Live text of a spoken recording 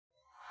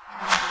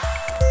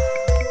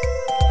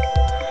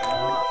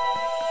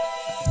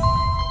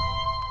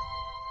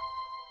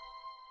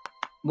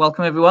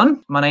Welcome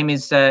everyone. My name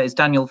is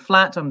Daniel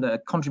Flatt. I'm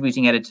the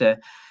contributing editor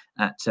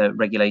at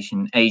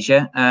Regulation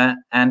Asia.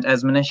 And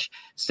as Manish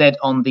said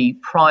on the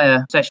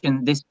prior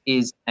session, this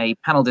is a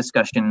panel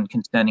discussion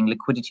concerning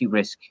liquidity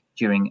risk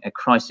during a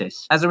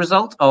crisis. As a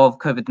result of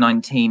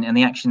COVID-19 and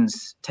the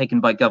actions taken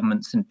by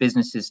governments and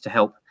businesses to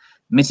help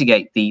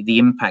mitigate the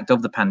impact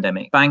of the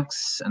pandemic,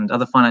 banks and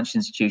other financial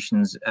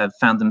institutions have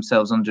found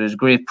themselves under a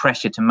degree of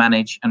pressure to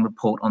manage and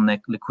report on their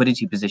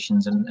liquidity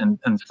positions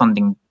and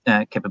funding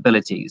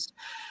capabilities.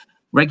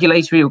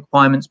 Regulatory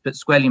requirements put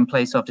squarely in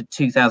place after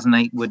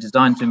 2008 were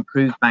designed to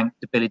improve banks'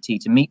 ability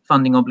to meet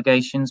funding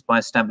obligations by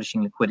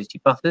establishing liquidity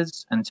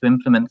buffers and to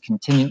implement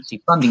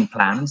contingency funding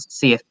plans,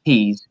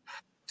 CFPs,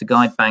 to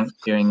guide banks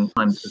during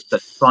times of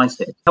such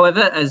crisis.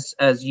 However,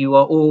 as you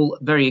are all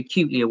very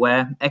acutely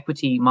aware,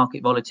 equity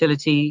market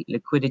volatility,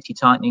 liquidity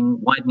tightening,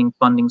 widening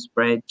funding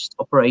spreads,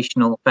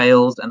 operational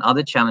fails, and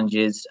other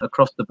challenges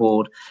across the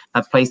board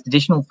have placed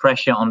additional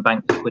pressure on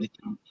bank liquidity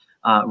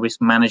risk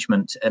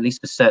management, at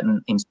least for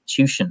certain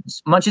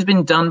institutions. Much has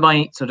been done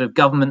by sort of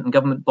government and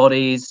government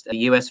bodies, the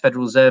US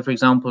Federal Reserve, for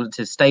example,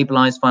 to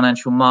stabilize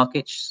financial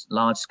markets,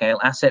 large-scale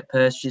asset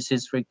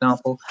purchases, for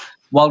example,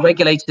 while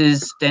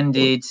regulators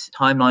extended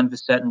timeline for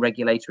certain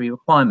regulatory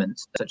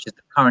requirements, such as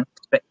the current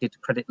expected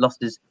credit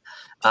losses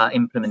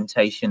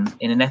implementation,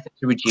 in an effort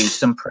to reduce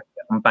some pressure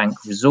on bank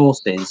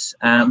resources.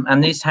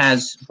 And this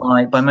has,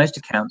 by most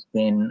accounts,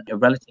 been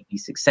relatively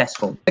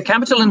successful. The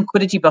capital and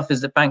liquidity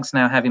buffers that banks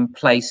now have in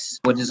place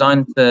were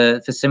designed for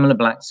similar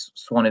black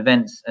swan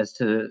events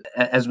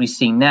as we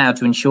see now,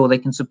 to ensure they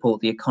can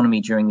support the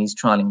economy during these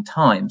trying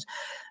times.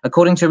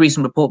 According to a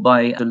recent report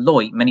by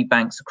Deloitte, many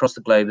banks across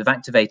the globe have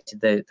activated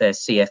their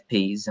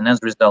CFPs, and as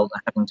a result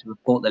are having to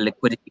report their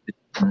liquidity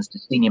positions to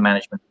senior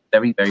management at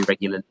very, very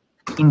regular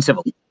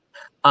intervals.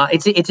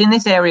 It's in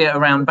this area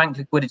around bank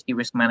liquidity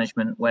risk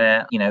management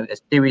where, you know, a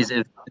series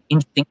of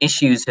interesting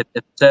issues have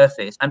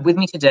surfaced. And with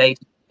me today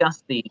to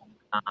discuss the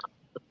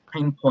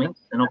pain points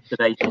and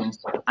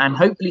observations, and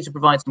hopefully to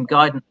provide some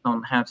guidance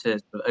on how to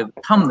sort of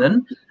overcome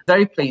them,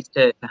 very pleased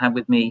to have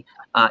with me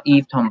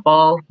Yves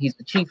Tomballes. He's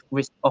the Chief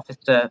Risk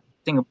Officer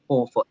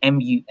Singapore for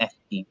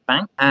MUFG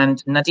Bank,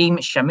 and Nadeem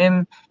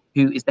Shamim,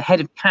 who is the Head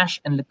of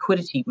Cash and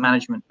Liquidity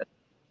Management at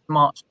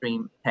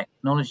SmartStream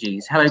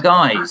Technologies. Hello,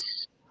 guys.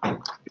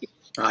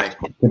 Hi.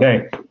 Good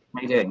day. How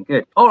are you doing?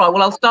 Good. All right.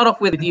 Well, I'll start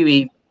off with you,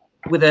 Yves,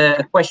 with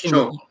a question.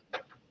 Sure.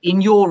 In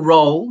your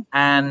role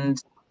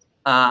and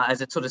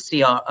as a sort of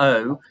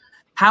CRO,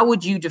 how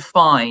would you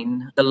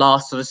define the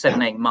last sort of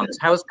 7-8 months?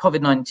 How has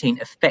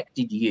COVID-19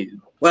 affected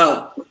you?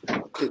 Well,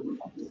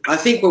 I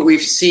think what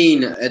we've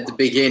seen at the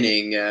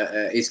beginning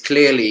is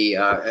clearly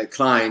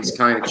clients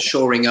kind of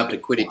shoring up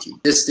liquidity.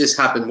 This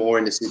happened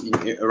more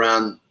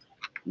around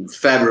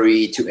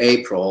February to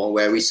April,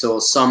 where we saw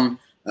some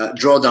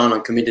drawdown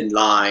on committed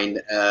line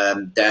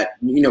that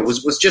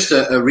was just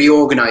a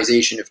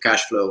reorganization of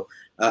cash flow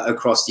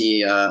across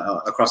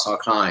our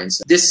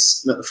clients.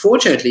 This,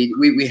 fortunately,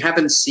 we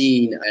haven't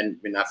seen, and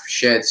I've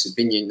shared this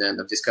opinion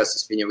and I've discussed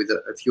this opinion with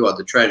a few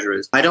other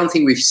treasurers. I don't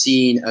think we've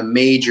seen a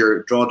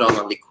major drawdown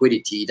on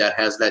liquidity that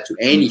has led to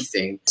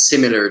anything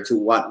similar to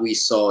what we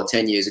saw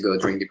 10 years ago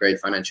during the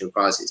great financial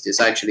crisis.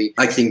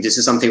 I think this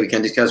is something we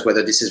can discuss,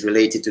 whether this is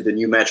related to the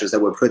new measures that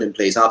were put in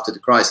place after the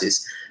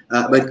crisis.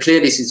 But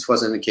clearly, this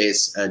wasn't the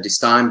case this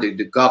time.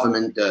 The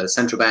government, the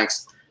central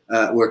banks,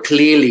 were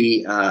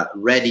clearly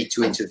ready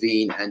to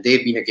intervene, and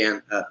they've been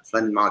again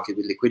flooding the market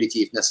with liquidity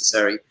if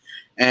necessary.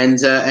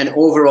 And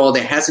overall,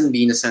 there hasn't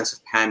been a sense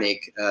of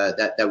panic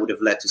that would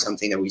have led to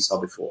something that we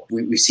saw before.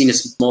 We've seen a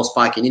small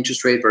spike in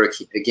interest rate, but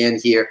again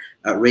here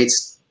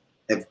rates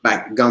have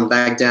gone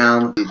back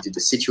down. The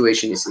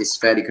situation is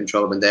fairly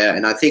controllable there,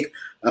 and I think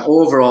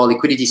overall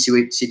liquidity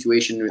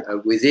situation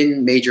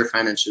within major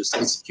financial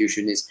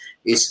institutions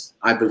is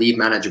I believe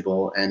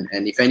manageable, and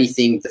if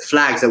anything, the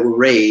flags that were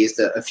raised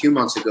a few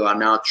months ago are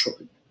now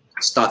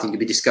starting to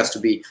be discussed to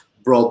be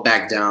brought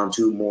back down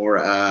to more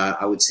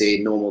I would say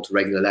normal to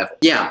regular level.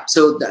 Yeah,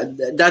 so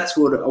that's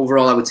what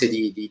overall I would say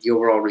the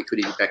overall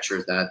liquidity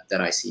picture that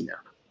I see now.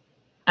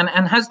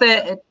 And has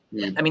there,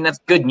 I mean, that's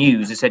good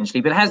news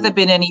essentially, but has there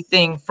been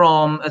anything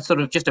from a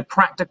sort of just a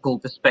practical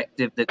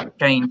perspective that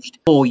changed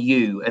for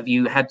you? Have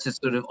you had to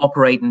sort of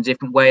operate in a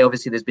different way?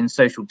 Obviously, there's been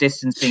social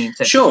distancing,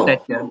 etc.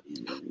 Sure.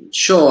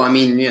 Sure. I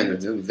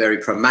mean, very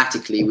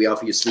pragmatically, we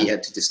obviously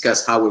had to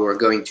discuss how we were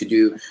going to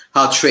do,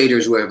 how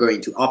traders were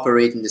going to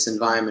operate in this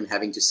environment,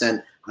 having to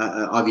send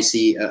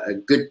obviously a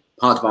good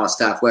part of our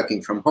staff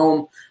working from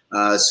home.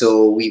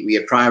 So we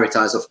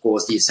prioritized, of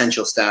course, the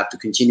essential staff to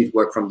continue to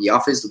work from the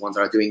office, the ones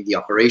that are doing the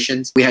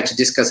operations. We had to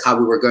discuss how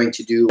we were going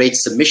to do rate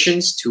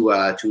submissions to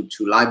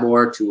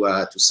LIBOR,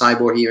 to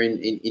SIBOR here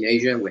in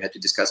Asia. We had to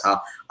discuss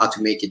how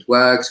to make it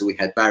work. So we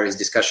had various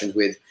discussions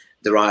with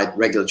the right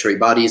regulatory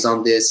bodies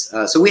on this.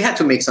 So we had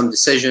to make some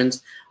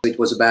decisions. It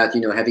was about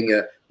having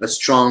a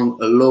strong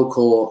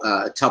local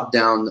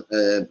top-down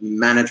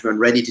management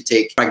ready to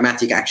take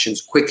pragmatic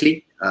actions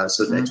quickly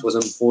So that it was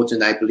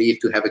important, I believe,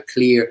 to have a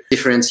clear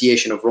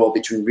differentiation of role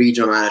between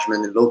regional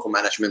management and local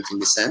management in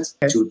this sense,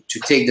 to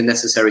take the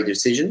necessary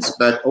decisions.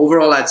 But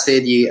overall, I'd say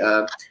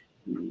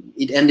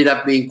it ended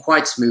up being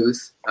quite smooth.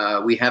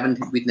 We haven't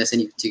witnessed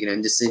any particular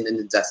incident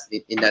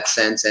in that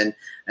sense,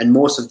 and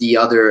most of the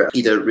other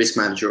either risk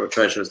manager or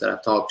treasurers that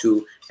I've talked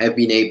to have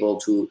been able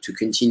to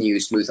continue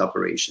smooth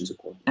operations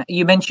accordingly.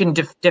 You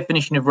mentioned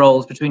definition of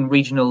roles between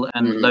regional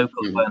and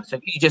local firms. So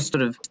can you just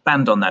sort of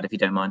expand on that, if you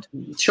don't mind?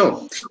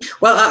 Sure.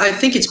 Well, I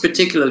think it's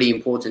particularly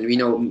important. We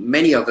know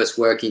many of us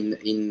work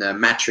in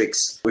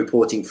matrix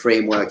reporting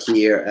framework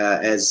here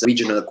as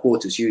regional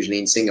quarters, usually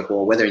in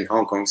Singapore, whether in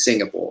Hong Kong,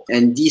 Singapore.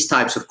 And these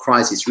types of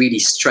crises really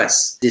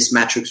stress this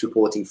matrix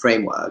reporting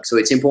framework. So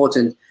it's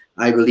important,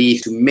 I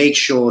believe, to make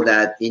sure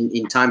that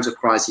in times of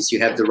crisis, you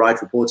have the right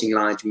reporting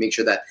line, to make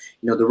sure that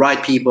the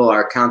right people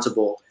are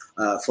accountable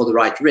for the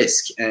right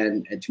risk,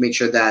 and to make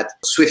sure that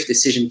swift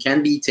decision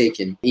can be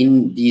taken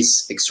in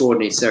these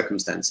extraordinary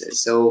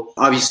circumstances. So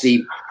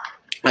obviously,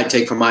 I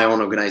take from my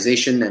own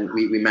organization, and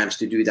we managed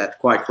to do that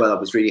quite well. I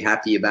was really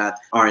happy about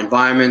our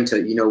environment.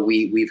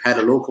 We've had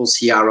a local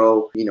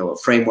CRO,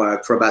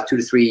 framework for about 2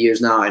 to 3 years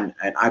now, and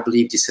I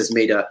believe this has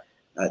made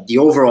the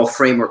overall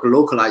framework,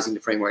 localizing the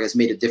framework, has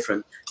made a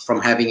difference from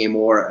having a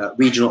more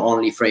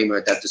regional-only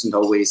framework that doesn't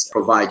always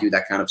provide you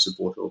that kind of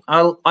support.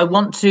 I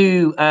want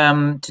to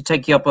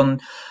take you up on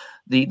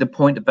the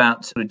point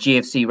about sort of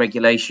GFC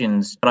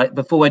regulations, but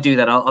before I do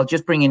that, I'll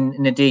just bring in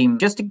Nadeem,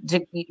 just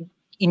to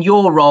in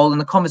your role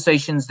and the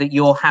conversations that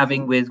you're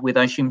having with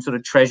I assume sort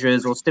of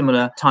treasurers or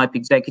similar type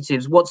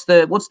executives. What's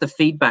the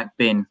feedback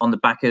been on the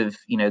back of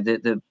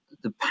the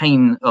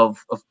pain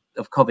of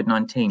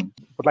COVID-19?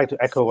 I would like to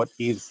echo what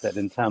Yves said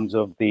in terms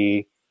of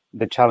the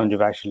challenge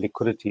of actual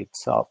liquidity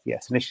itself.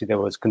 Yes, initially there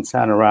was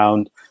concern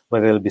around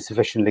whether there'll be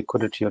sufficient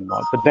liquidity or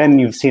not. But then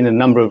you've seen a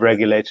number of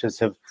regulators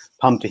have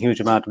pumped a huge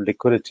amount of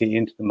liquidity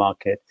into the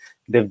market.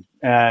 They've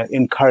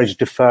encouraged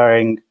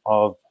deferring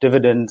of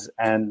dividends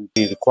and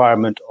the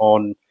requirement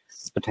on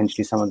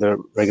potentially some of the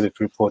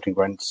regulatory reporting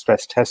around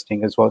stress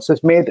testing as well. So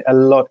it's made a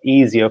lot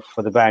easier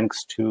for the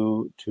banks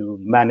to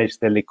manage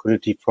their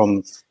liquidity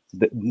from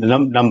the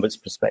numbers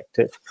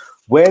perspective.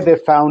 Where they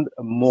found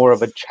more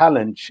of a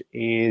challenge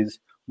is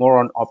more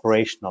on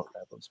operational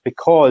levels,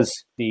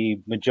 because the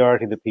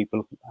majority of the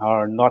people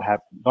are not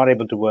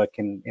able to work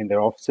in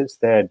their offices.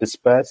 They're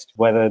dispersed,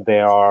 whether they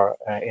are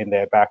in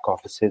their back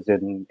offices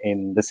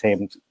in the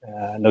same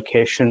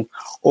location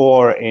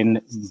or in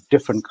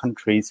different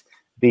countries.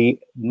 The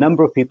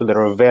number of people that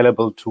are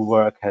available to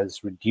work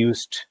has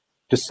reduced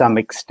to some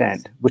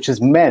extent, which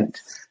has meant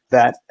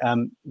that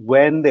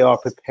when they are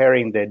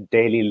preparing their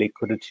daily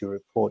liquidity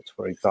reports,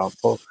 for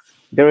example,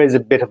 there is a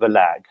bit of a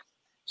lag.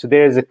 So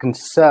there is a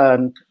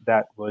concern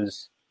that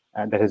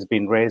has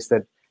been raised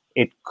that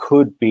it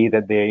could be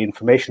that the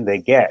information they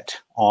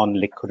get on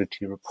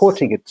liquidity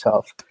reporting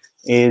itself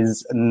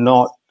is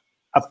not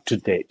up to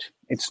date.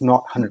 It's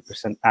not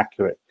 100%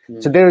 accurate.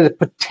 So there is a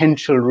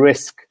potential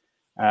risk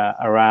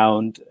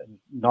around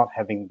not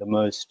having the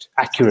most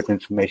accurate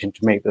information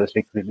to make those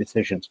liquidity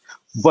decisions.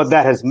 What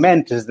that has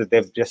meant is that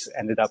they've just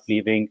ended up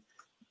leaving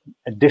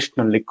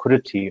additional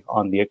liquidity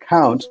on the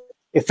account,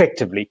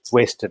 effectively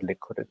wasted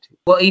liquidity.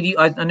 Well, Yves,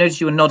 I noticed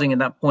you were nodding at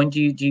that point.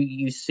 Do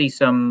you see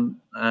some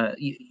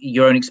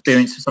your own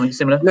experience for something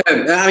similar? No,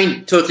 I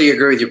mean, totally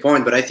agree with your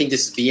point, but I think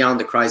this is beyond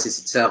the crisis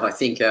itself. I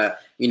think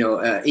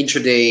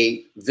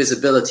intraday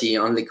visibility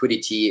on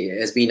liquidity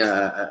has been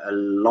a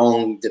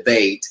long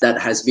debate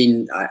that has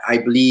been, I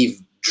believe,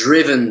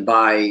 driven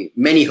by,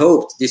 many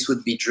hoped this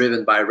would be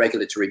driven by a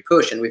regulatory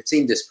push, and we've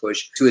seen this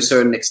push to a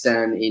certain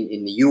extent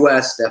in the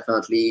US,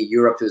 definitely,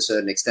 Europe to a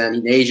certain extent,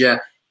 in Asia.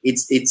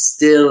 It's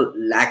still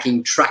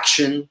lacking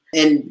traction,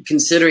 and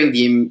considering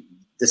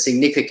the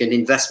significant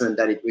investment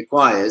that it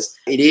requires,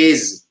 it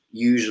is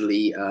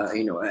usually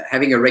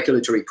having a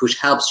regulatory push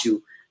helps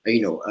you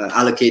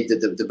allocate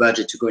the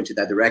budget to go into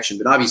that direction.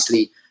 But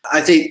obviously,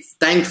 I think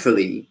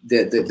thankfully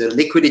the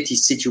liquidity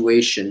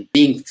situation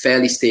being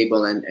fairly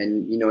stable, and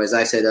as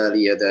I said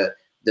earlier,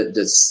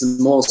 the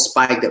small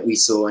spike that we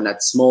saw and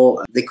that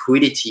small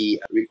liquidity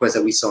request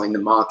that we saw in the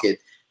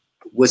market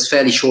was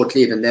fairly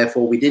short-lived, and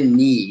therefore we didn't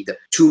need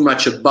too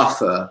much a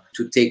buffer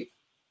to take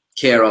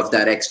care of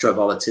that extra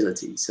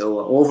volatility. So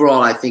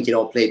overall, I think it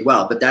all played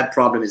well. But that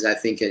problem is, I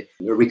think, a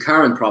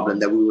recurrent problem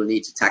that we will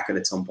need to tackle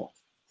at some point.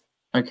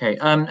 Okay,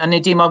 and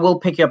Nadeem, I will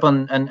pick you up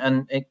on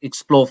and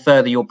explore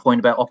further your point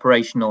about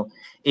operational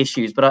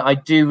issues, but I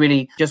do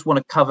really just want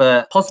to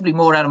cover possibly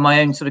more out of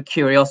my own sort of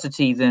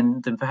curiosity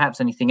than perhaps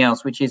anything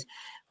else, which is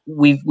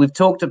we've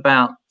talked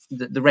about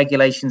the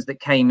regulations that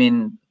came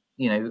in,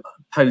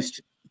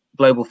 post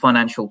global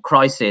financial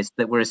crisis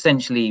that were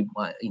essentially,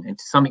 to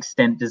some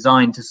extent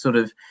designed to sort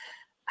of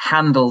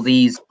handle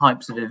these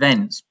types of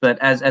events. But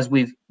as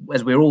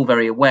we're all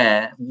very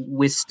aware,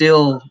 we're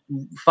still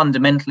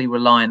fundamentally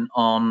reliant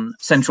on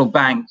central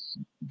banks,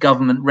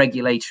 government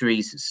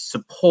regulatory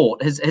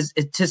support. Has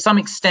to some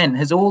extent,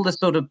 has all the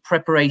sort of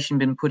preparation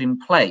been put in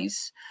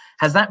place?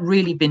 Has that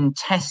really been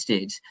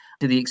tested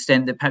to the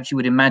extent that perhaps you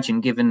would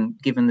imagine, given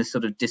the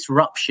sort of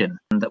disruption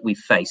that we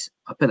face?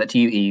 I'll put that to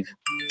you, Yves.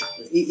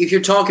 If you're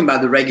talking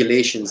about the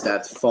regulations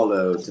that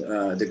followed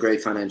the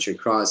great financial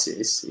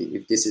crisis,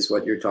 if this is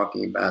what you're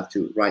talking about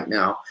right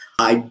now,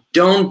 I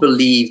don't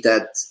believe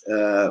that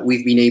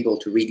we've been able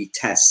to really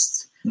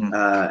test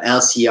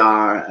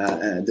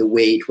LCR the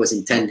way it was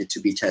intended to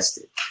be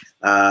tested.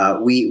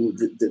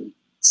 The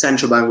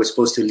central bank was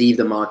supposed to leave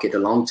the market a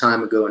long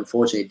time ago.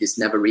 Unfortunately, this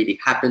never really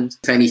happened.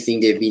 If anything,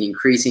 they've been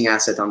increasing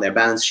assets on their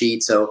balance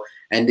sheet.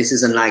 And this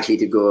is unlikely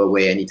to go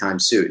away anytime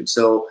soon.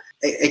 So,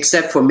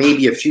 except for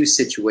maybe a few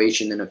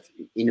situations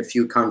in a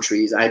few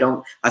countries, I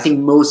think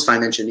most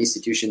financial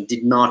institutions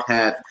did not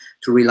have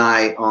to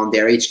rely on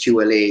their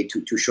HQLA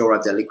to shore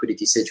up their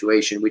liquidity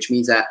situation, which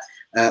means that,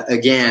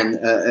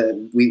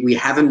 again, we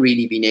haven't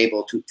really been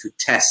able to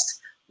test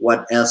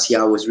what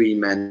LCR was really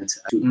meant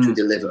to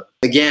deliver.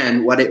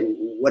 Again,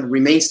 what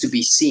remains to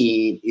be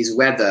seen is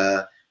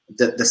whether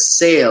the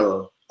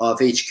sale of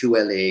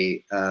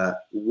HQLA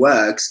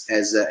works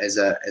as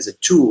a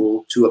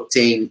tool to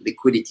obtain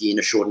liquidity in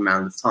a short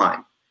amount of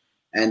time.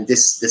 And the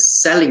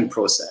selling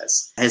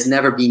process has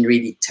never been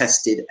really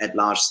tested at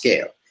large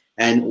scale.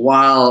 And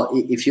while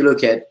if you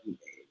look at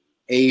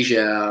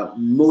Asia,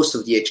 most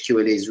of the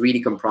HQLA is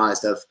really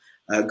comprised of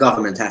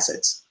government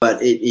assets.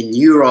 But in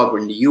Europe or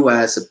in the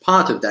US, a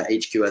part of that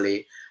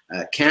HQLA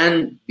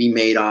can be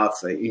made of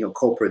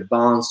corporate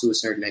bonds to a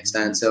certain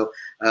extent. So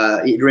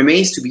it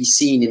remains to be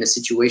seen in a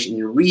situation,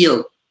 in a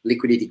real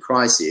liquidity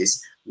crisis,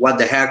 what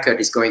the haircut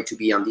is going to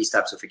be on these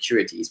types of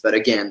securities. But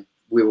again,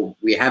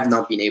 we have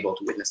not been able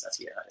to witness that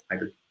here, I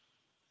believe.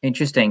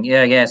 Interesting.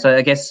 Yeah. So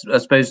I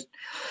suppose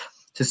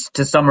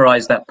to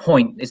summarize that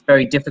point, it's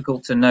very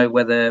difficult to know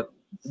whether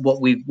what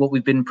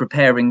we've been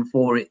preparing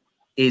for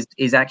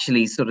is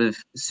actually sort of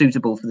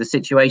suitable for the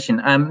situation.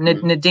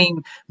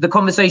 Nadeem, the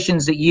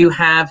conversations that you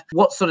have,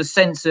 what sort of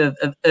sense of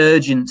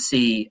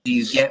urgency do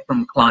you get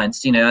from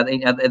clients?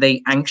 Are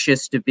they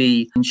anxious to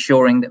be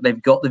ensuring that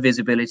they've got the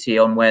visibility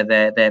on where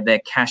their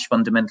cash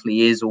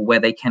fundamentally is, or where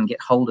they can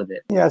get hold of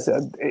it? Yes,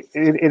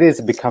 it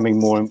is becoming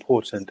more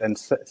important, and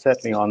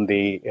certainly on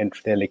the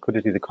intraday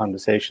liquidity, the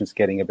conversation's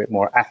getting a bit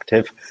more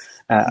active.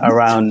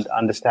 Around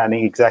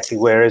understanding exactly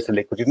where is the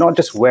liquidity, not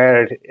just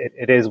where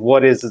it is,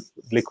 what is the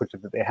liquidity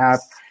that they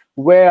have,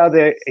 where are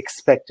they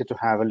expected to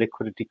have a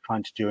liquidity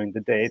crunch during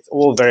the day. It's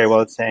all very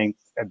well saying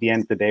at the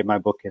end of the day, my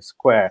book is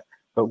square.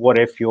 But what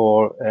if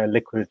your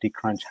liquidity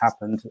crunch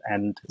happens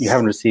and you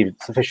haven't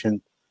received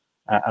sufficient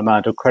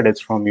amount of credits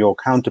from your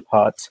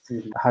counterparts?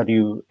 How do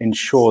you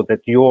ensure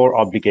that your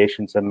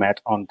obligations are met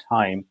on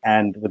time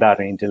and without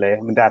any delay?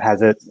 I mean, that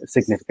has a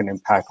significant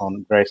impact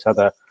on various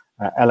other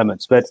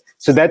elements. But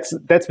so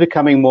that's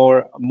becoming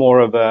more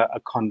of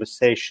a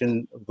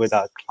conversation with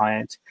our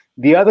clients.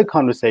 The other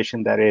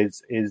conversation that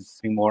is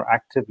being more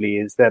actively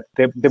is that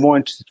they're more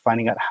interested in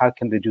finding out how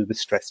can they do the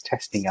stress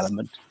testing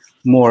element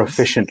more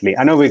efficiently.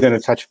 I know we're going to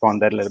touch upon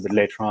that a little bit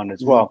later on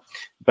as well,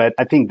 but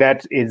I think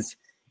that is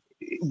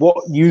what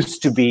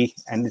used to be,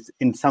 and it's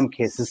in some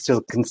cases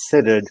still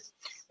considered,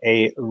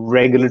 a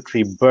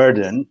regulatory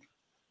burden.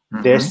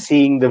 They're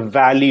seeing the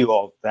value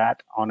of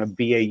that on a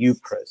BAU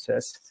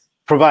process,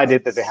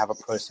 provided that they have a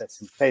process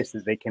in place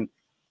that they can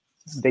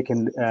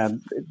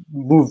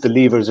move the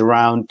levers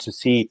around to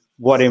see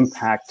what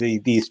impact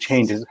these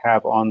changes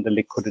have on the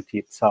liquidity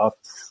itself.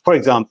 For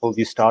example,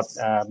 you start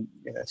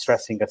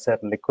stressing a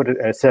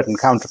certain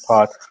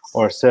counterpart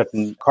or a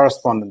certain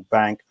correspondent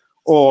bank,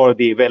 or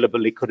the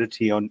available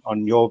liquidity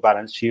on your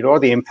balance sheet, or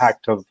the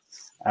impact of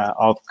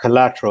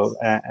collateral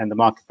and the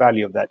market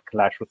value of that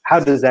collateral. How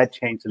does that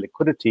change the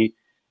liquidity?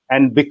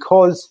 And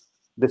because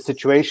the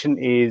situation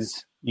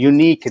is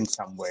unique in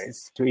some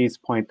ways, to Yves'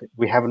 point,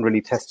 we haven't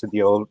really tested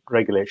the old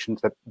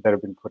regulations that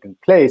have been put in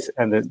place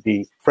and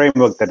the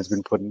framework that has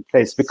been put in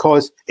place,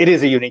 because it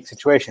is a unique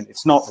situation.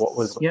 It's not what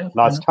was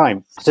last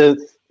time. So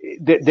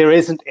there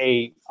isn't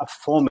a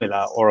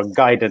formula or a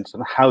guidance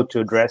on how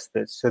to address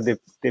this. So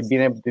they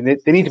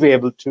need to be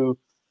able to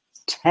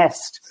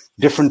test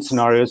different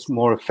scenarios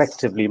more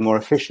effectively, more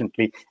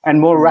efficiently, and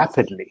more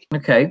rapidly.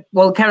 Okay,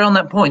 well, carry on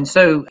that point.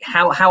 So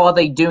how are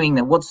they doing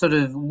that?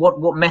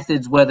 What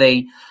methods were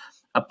they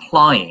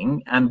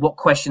applying, and what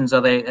questions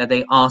are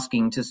they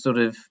asking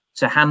to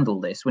handle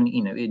this when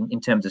in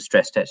terms of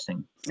stress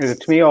testing? Is it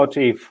to me or to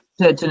Yves?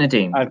 To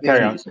Nadeem. I'll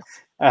carry on.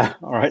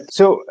 All right.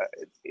 So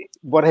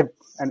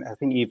and I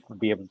think Yves would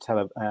be able to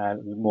tell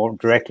more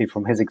directly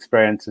from his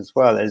experience as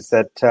well, is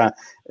that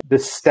the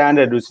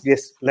standard was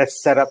just,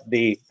 let's set up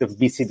the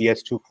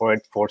BCBS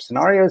 2484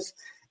 scenarios,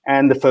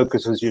 and the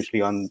focus was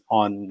usually on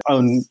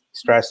own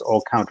stress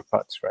or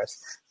counterpart stress.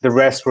 The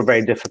rest were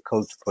very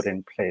difficult to put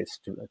in place,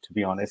 to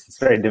be honest. It's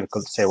very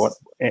difficult to say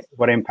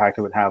what impact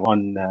it would have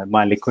on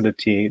my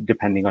liquidity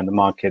depending on the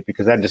market,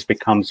 because that just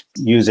becomes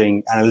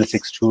using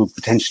analytics to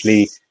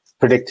potentially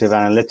predictive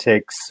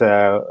analytics,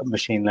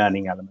 machine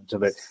learning elements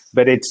of it.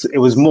 But it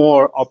was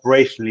more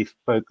operationally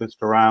focused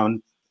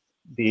around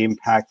the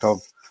impact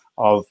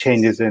of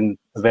changes in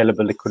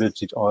available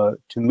liquidity to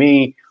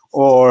me,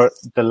 or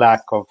the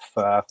lack of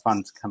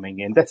funds coming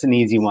in. That's an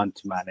easy one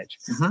to manage.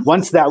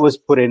 Once that was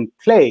put in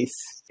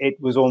place, it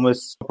was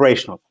almost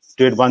operational.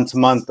 Do it once a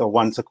month or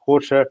once a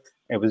quarter,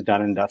 it was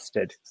done and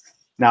dusted.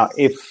 Now,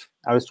 if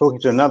I was talking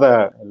to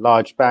another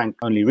large bank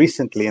only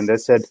recently, and they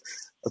said,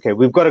 okay,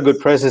 we've got a good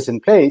process in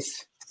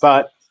place,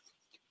 but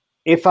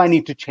if I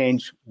need to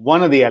change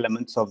one of the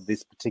elements of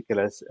this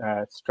particular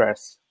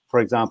stress, for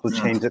example,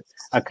 change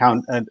a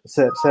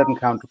certain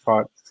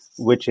counterpart,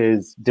 which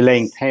is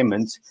delaying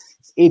payments,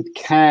 it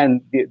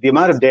can, the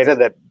amount of data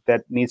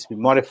that needs to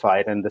be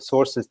modified and the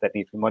sources that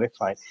need to be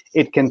modified,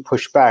 it can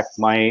push back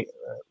my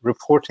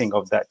reporting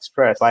of that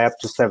stress by up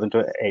to 7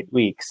 to 8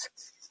 weeks.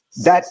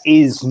 That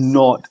is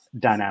not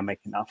dynamic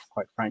enough,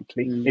 quite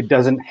frankly. It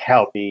doesn't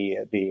help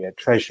the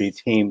Treasury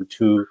team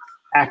to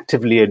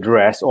actively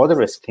address, or the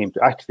risk team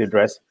to actively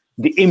address,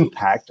 the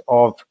impact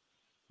of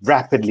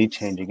rapidly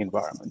changing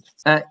environment.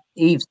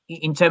 Yves,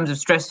 in terms of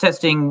stress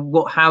testing,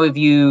 how have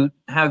you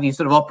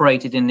sort of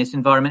operated in this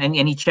environment?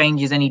 Any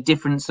changes, any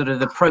different sort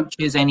of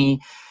approaches, any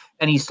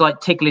slight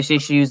ticklish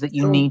issues that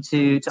you need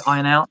to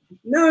iron out?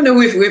 No,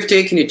 we've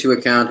taken into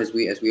account, as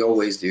we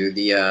always do,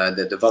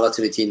 the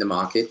volatility in the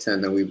market,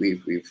 and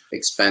we've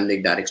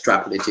expanded that,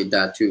 extrapolated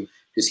that to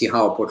see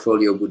how a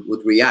portfolio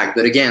would react.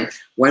 But again,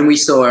 when we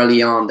saw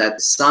early on that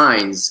the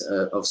signs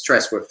of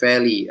stress were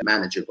fairly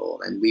manageable,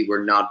 and we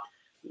were not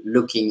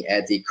looking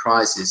at the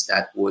crisis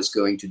that was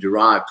going to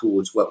derive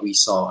towards what we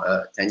saw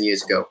 10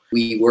 years ago,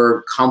 we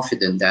were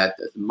confident that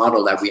the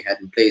model that we had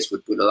in place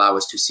would allow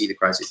us to see the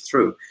crisis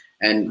through.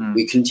 And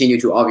we continue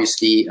to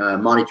obviously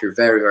monitor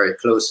very, very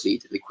closely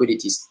the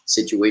liquidity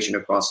situation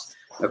across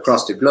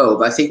the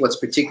globe. I think what's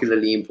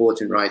particularly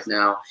important right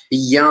now,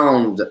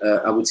 beyond,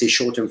 I would say,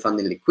 short-term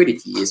funding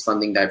liquidity, is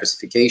funding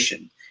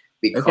diversification,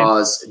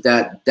 because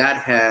that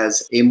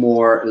has a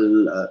more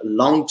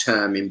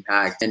long-term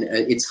impact, and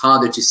it's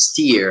harder to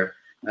steer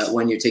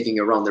when you're taking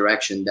a wrong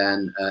direction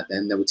than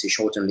I would say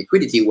short-term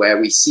liquidity,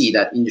 where we see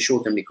that in the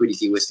short-term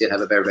liquidity we still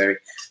have a very, very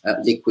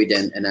liquid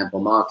and ample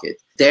market.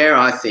 There,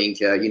 I think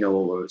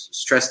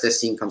stress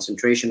testing,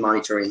 concentration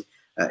monitoring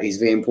is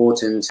very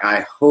important.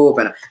 I hope,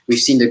 and we've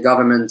seen the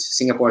government,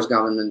 Singapore's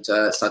government,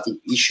 starting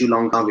to issue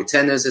longer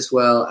tenors as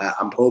well.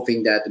 I'm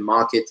hoping that the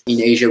market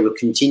in Asia will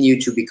continue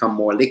to become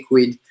more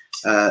liquid,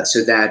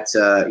 so that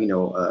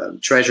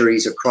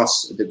treasuries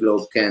across the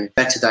globe can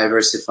better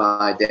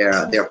diversify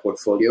their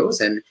portfolios,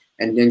 and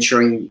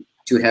ensuring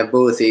to have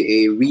both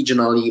a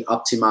regionally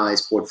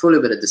optimized portfolio,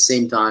 but at the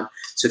same time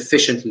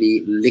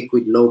sufficiently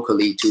liquid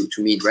locally to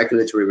meet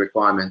regulatory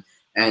requirement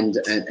and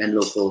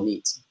local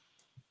needs.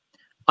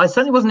 I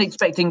certainly wasn't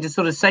expecting to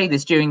sort of say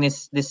this during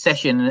this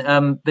session,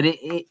 but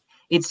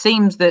it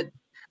seems that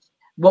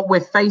what we're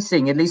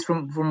facing, at least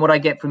from what I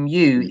get from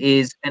you,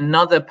 is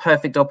another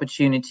perfect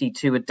opportunity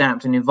to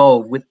adapt and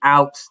evolve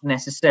without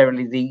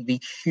necessarily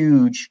the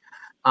huge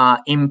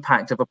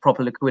impact of a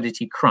proper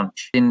liquidity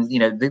crunch.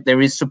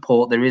 There is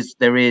support, there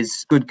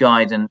is good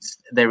guidance,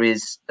 there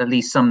is at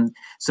least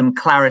some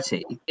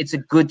clarity. It's a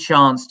good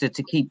chance to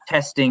keep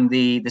testing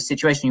the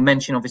situation. You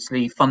mentioned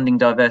obviously funding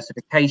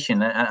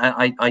diversification.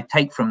 I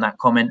take from that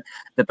comment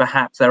that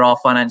perhaps there are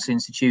financial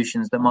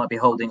institutions that might be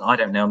holding, I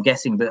don't know, I'm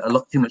guessing, but a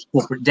lot too much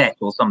corporate debt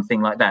or something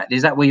like that.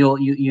 Is that what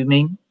you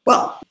mean?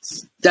 Well,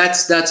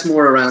 that's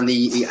more around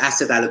the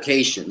asset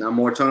allocation. I'm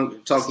more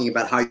talking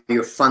about how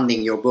you're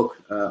funding your book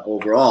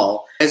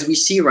overall. As we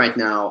see right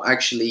now,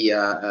 actually,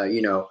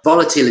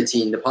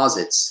 volatility in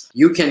deposits,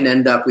 you can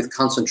end up with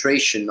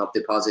concentration of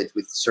deposit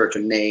with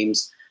certain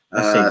names,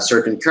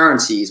 certain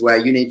currencies, where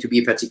you need to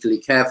be particularly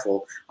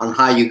careful on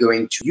how you're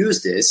going to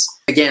use this.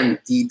 Again,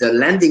 the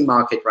lending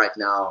market right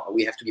now,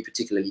 we have to be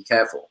particularly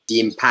careful.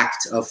 The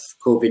impact of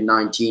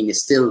COVID-19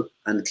 is still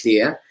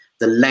unclear.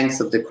 The length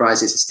of the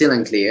crisis is still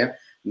unclear.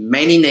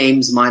 Many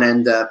names might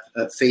end up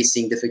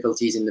facing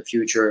difficulties in the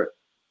future,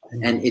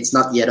 and it's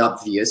not yet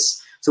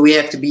obvious. So we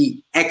have to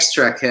be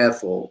extra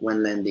careful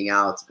when lending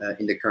out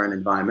in the current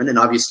environment. And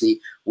obviously,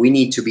 we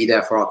need to be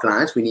there for our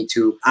clients. We need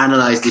to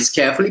analyze this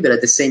carefully, but at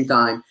the same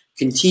time,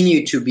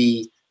 continue to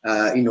be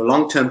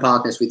long-term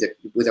partners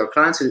with our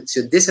clients.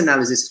 So this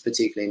analysis is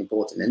particularly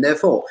important. And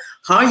therefore,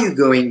 how you're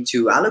going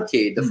to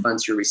allocate the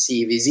funds you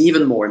receive is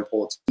even more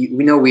important.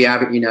 We know we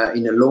are in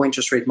a low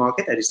interest rate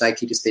market that is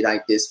likely to stay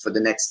like this for the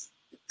next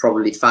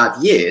probably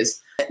 5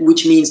 years,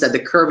 which means that the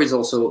curve is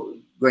also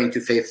going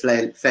to stay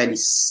fairly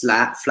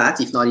flat,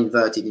 if not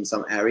inverted in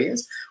some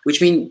areas,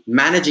 which means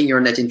managing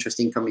your net interest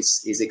income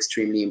is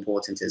extremely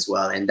important as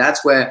well. And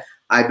that's where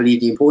I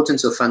believe the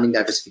importance of funding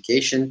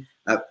diversification,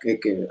 I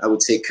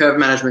would say curve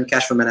management,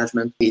 cash flow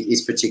management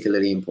is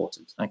particularly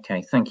important.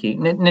 Okay, thank you.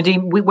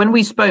 Nadeem, when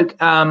we spoke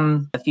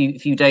a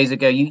few days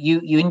ago,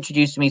 you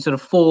introduced to me sort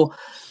of 4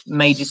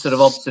 major sort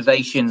of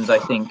observations, I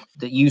think,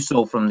 that you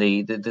saw from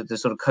the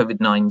sort of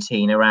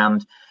COVID-19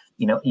 around,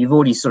 you've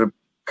already sort of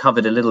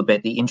covered a little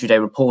bit the intraday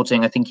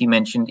reporting. I think you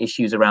mentioned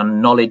issues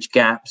around knowledge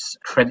gaps,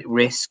 credit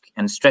risk,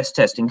 and stress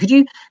testing. Could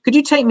you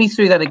take me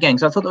through that again?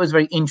 Because I thought that was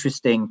very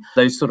interesting,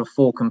 those sort of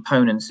 4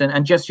 components,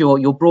 and just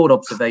your broad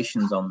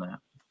observations on that.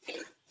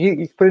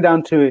 You put it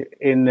down to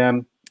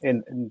in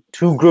in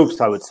two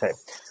groups, I would say.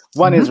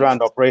 One is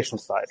around the operational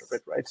side of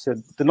it, right? So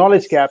the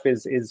knowledge gap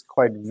is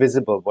quite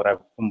visible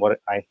from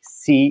what I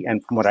see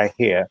and from what I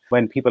hear.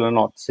 When people are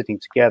not sitting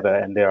together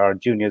and there are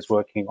juniors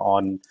working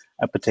on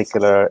a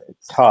particular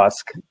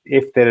task,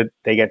 if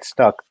they get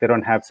stuck, they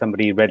don't have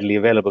somebody readily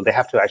available. They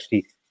have to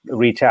actually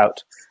reach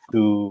out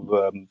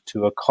to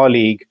a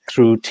colleague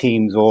through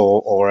Teams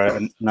or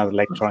another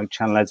electronic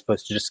channel, as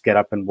opposed to just get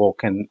up and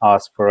walk and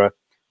ask for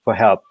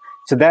help.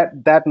 So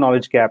that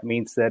knowledge gap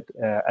means that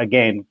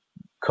again,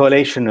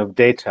 collation of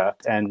data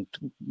and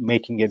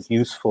making it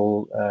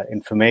useful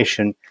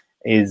information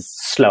is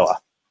slower,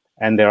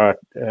 and there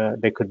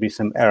could be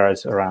some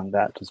errors around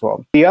that as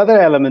well. The other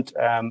element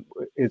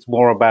is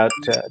more about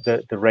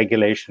the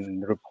regulation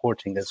and the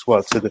reporting as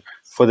well. So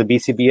for the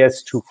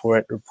BCBS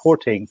 248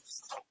 reporting,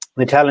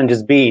 the challenge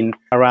has been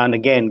around,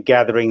 again,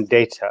 gathering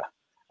data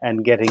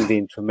and getting the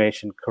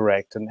information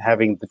correct and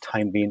having the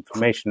timely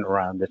information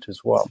around it as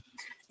well.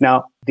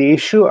 Now, the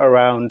issue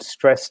around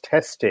stress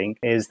testing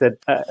is that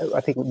I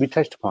think we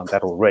touched upon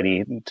that already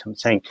in terms of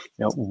saying,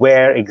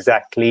 where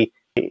exactly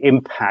the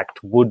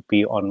impact would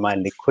be on my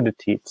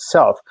liquidity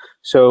itself.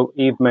 So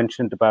Yves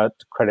mentioned about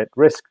credit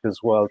risk as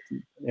well,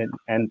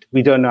 and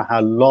we don't know how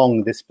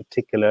long this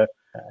particular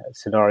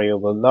scenario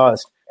will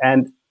last.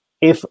 And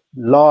if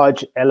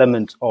large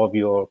elements of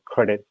your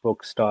credit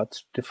book starts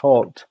to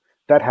default,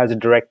 that has a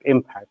direct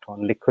impact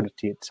on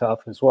liquidity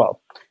itself as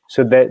well.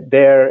 So that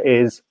there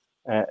is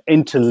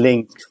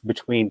interlink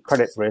between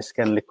credit risk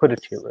and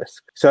liquidity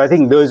risk. So I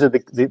think those are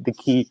the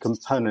key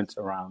components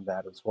around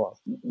that as well.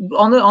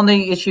 On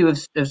the issue of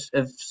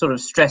sort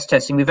of stress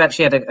testing, we've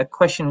actually had a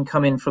question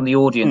come in from the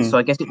audience, so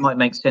I guess it might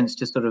make sense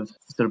to sort of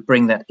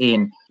bring that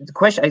in.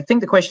 I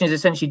think the question is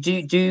essentially,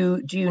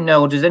 do you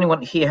know, or does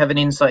anyone here have an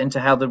insight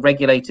into how the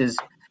regulators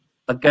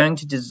are going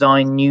to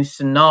design new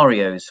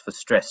scenarios for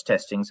stress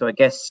testing? So I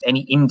guess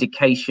any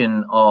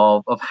indication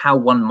of how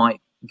one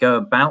might go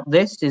about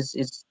this is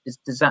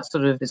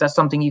that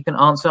something you can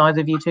answer,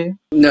 either of you two?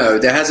 No,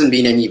 there hasn't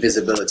been any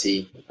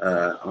visibility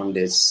on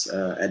this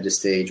at this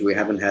stage. We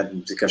haven't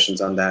had discussions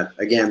on that.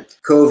 Again,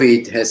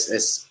 COVID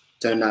has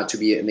turned out to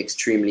be an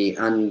extremely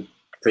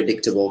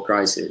unpredictable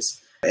crisis,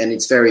 and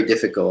it's very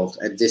difficult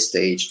at this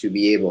stage to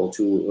be able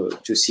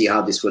to see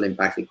how this will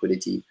impact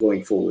liquidity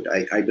going forward.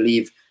 I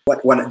believe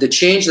what the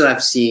change that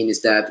I've seen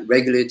is that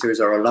regulators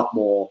are a lot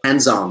more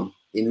hands-on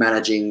in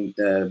managing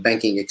the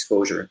banking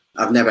exposure.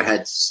 I've never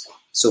had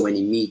so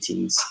many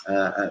meetings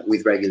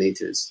with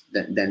regulators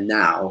than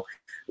now.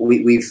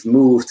 We've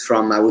moved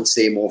from, I would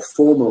say, more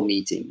formal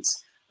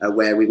meetings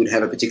where we would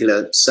have a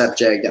particular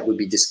subject that would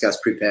be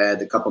discussed,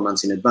 prepared a couple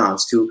months in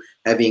advance, to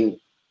having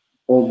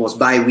almost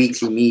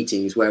bi-weekly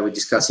meetings where we're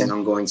discussing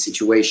ongoing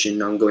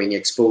situation, ongoing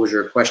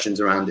exposure, questions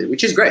around it,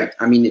 which is great.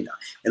 I mean, it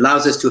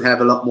allows us to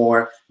have a lot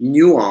more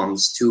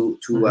nuance to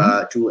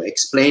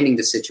explaining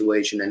the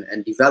situation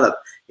and develop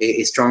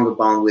a stronger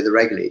bond with the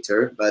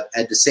regulator. But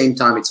at the same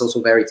time, it's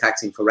also very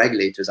taxing for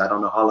regulators. I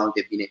don't know how long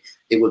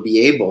they will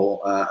be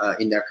able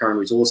in their current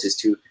resources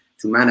to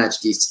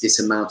manage this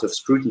amount of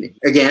scrutiny.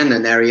 Again,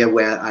 an area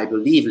where I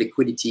believe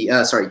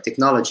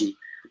technology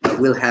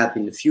will help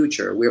in the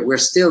future. We're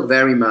still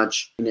very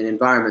much in an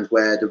environment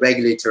where the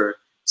regulator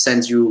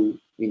sends you,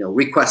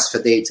 requests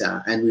for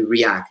data, and we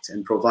react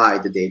and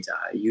provide the data,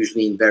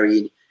 usually in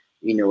very,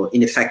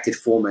 ineffective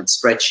formats,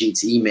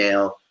 spreadsheets,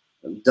 email,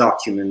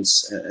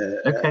 documents.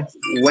 I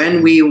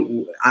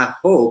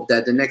hope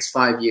that the next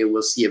 5 years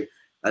we'll see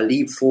a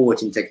leap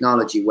forward in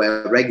technology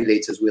where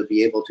regulators will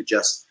be able to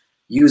just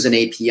use an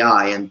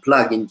API and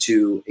plug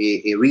into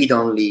a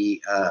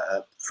read-only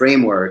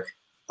framework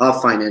of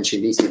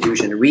financial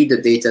institution, read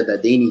the data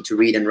that they need to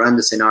read and run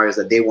the scenarios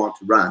that they want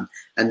to run,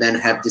 and then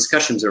have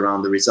discussions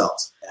around the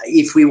results.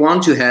 If we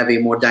want to have a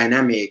more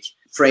dynamic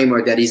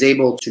framework that is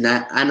able to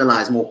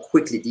analyze more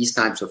quickly these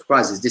types of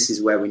crises, this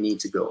is where we need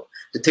to go.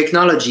 The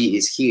technology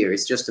is here.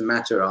 It's just a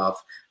matter of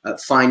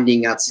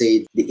finding, I'd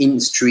say, the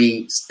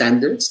industry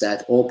standards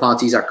that all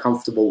parties are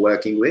comfortable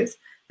working with,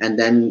 and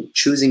then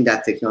choosing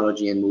that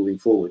technology and moving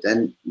forward.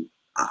 And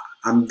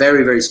I'm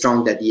very, very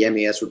strong that the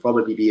MAS will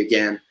probably be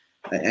again,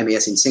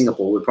 MAS in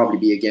Singapore will probably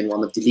be again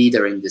one of the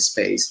leader in this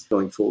space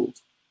going forward.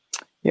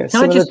 Yes.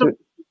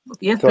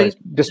 Please.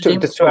 Just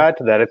to add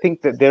to that, I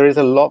think that there is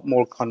a lot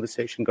more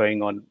conversation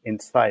going on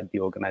inside the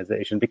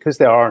organization, because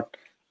there aren't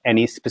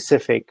any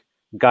specific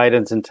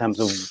guidance in terms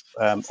of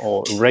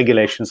or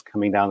regulations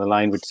coming down the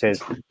line which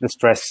says the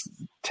stress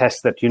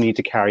tests that you need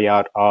to carry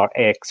out are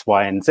X,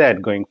 Y, and Z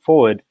going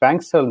forward.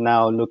 Banks are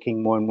now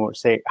looking more and more,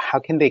 say, how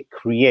can they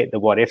create the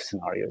what-if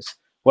scenarios?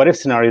 What-if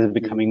scenarios are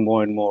becoming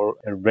more and more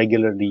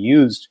regularly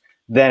used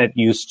than it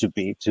used to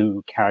be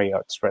to carry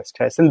out stress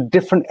tests, and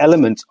different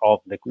elements of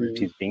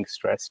liquidity is being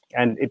stressed.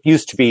 And it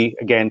used to be,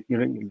 again, you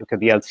look at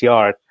the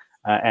LCR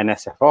and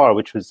SFR,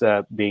 which was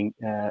being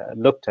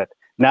looked at.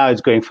 Now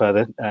it's going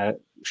further,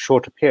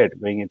 shorter period,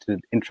 going into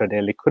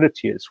intraday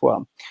liquidity as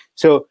well.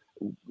 So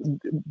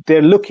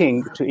they're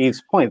looking, to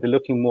Yves' point, they're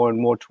looking more and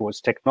more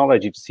towards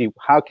technology to see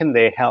how can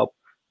they help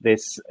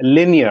this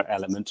linear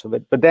element of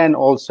it, but then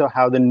also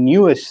how the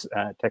newest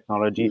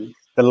technology,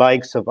 the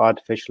likes of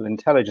artificial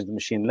intelligence,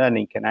 machine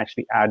learning, can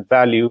actually add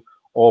value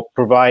or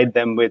provide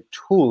them with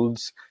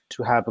tools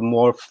to have a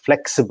more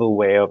flexible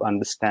way of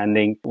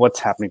understanding what's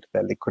happening to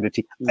their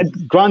liquidity.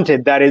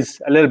 Granted, that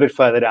is a little bit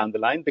further down the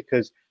line,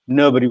 because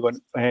nobody would,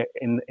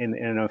 in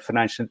a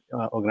financial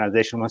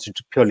organization wants to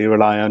purely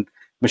rely on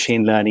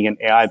machine learning and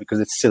AI, because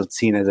it's still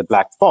seen as a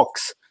black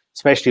box,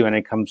 especially when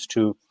it comes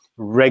to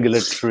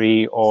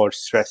regulatory or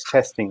stress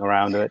testing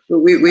around it.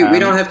 We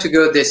don't have to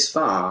go this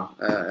far.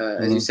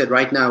 As you said,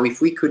 right now,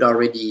 if we could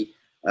already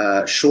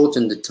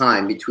shorten the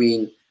time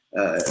between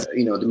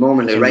the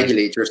moment a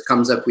regulator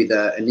comes up with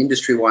an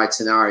industry-wide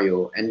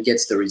scenario and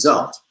gets the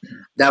result,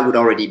 that would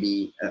already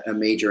be a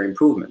major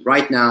improvement.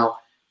 Right now,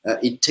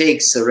 it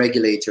takes a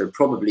regulator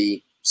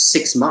probably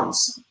 6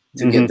 months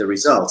to get the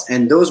results.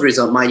 And those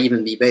results might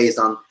even be based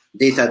on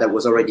data that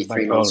was already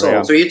 3 months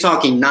old. So you're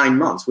talking 9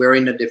 months. We're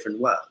in a different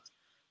world.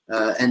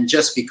 And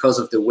just because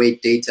of the way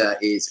data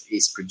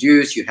is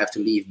produced, you have to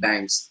leave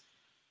banks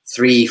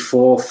 3,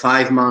 4,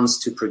 5 months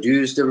to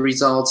produce the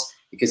results,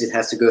 because it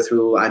has to go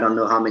through, I don't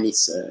know how many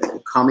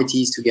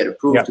committees to get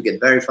approved, to get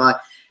verified.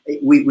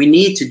 We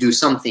need to do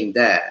something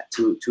there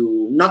to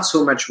not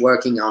so much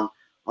working on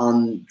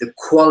the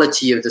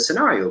quality of the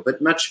scenario,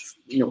 but much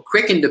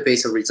quicken the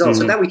pace of results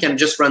so that we can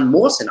just run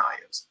more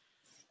scenarios,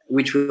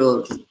 which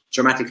will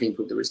dramatically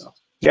improve the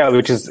results. Yeah,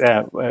 which is,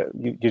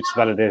 you just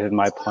validated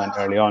my point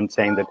early on,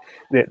 saying that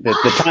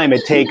the time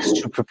it takes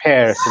to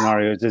prepare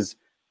scenarios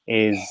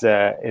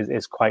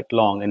is quite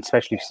long, and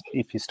especially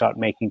if you start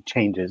making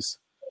changes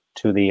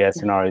to the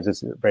scenarios,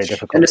 it's very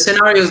difficult. And the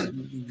scenarios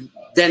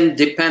then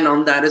depend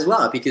on that as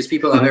well, because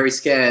people are very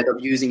scared of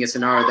using a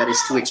scenario that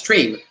is too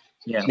extreme.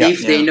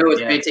 If they know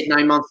it's going to take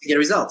 9 months to get a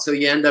result. So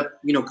you end up,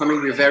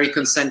 coming with very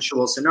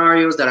consensual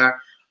scenarios that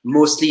are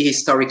mostly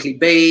historically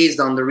based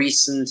on the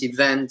recent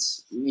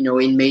events,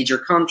 in major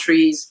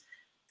countries.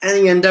 And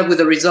you end up with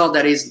a result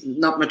that is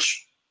not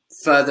much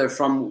further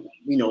from,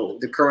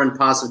 the current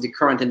path of the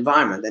current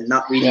environment, and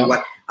not really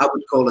what I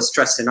would call a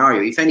stress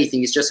scenario. If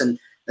anything, it's just a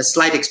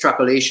slight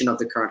extrapolation of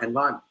the current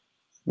environment.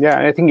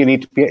 Yeah, I think you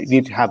need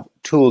to have a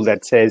tool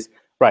that says,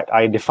 right,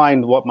 I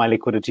defined what my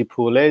liquidity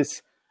pool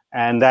is,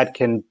 and that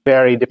can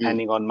vary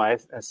depending on my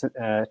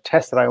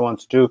test that I want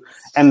to do,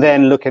 and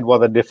then look at what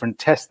the different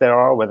tests there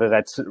are, whether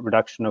that's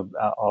reduction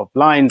of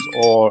lines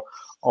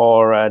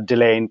or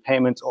delay in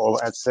payments,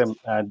 or as some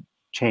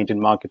change in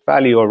market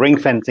value, or ring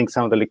fencing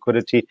some of the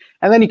liquidity,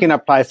 and then you can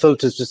apply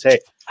filters to say,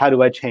 how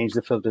do I change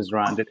the filters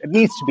around it? It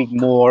needs to be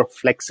more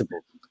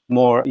flexible,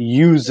 more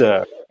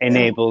user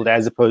enabled,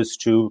 as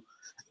opposed to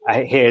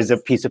here's a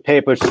piece of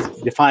paper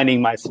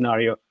defining my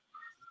scenario,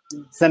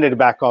 send it to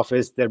back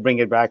office, they'll bring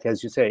it back,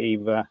 as you say,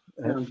 Yves,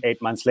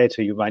 8 months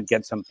later you might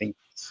get something.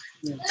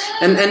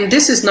 And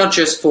this is not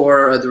just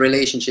for the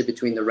relationship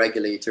between the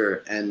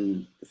regulator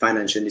and the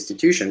financial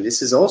institution.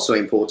 This is also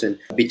important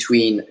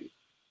between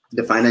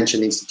the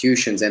financial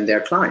institutions and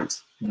their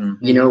clients.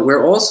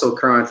 We're also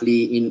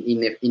currently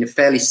in a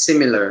fairly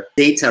similar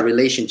data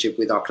relationship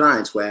with our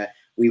clients, where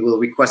we will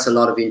request a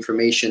lot of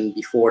information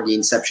before the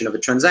inception of a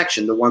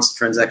transaction. But once the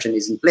transaction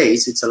is in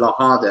place, it's a lot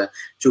harder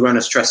to run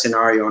a stress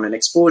scenario on an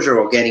exposure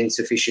or getting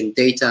sufficient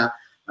data,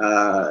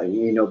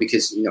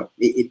 because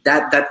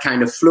that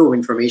kind of flow of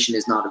information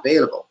is not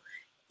available.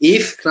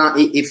 If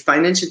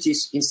financial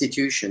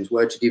institutions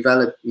were to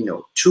develop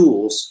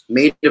tools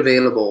made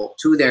available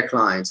to their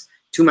clients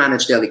to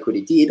manage their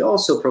liquidity, it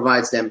also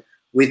provides them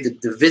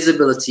with the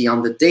visibility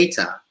on the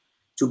data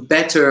to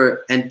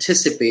better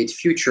anticipate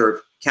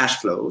future cash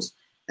flows.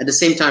 At the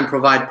same time,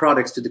 provide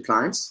products to the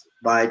clients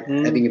by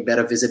having a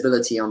better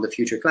visibility on the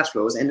future cash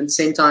flows, and at the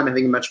same time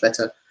having a much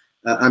better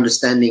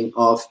understanding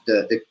of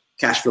the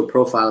cash flow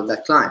profile of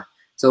that client.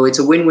 So it's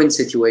a win-win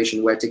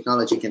situation where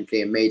technology can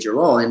play a major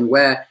role,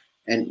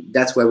 and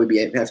that's where we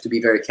have to be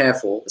very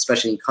careful,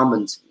 especially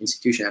incumbent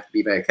institutions have to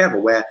be very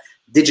careful, where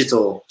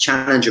digital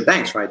challenger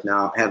banks right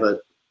now have a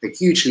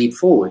huge leap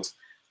forward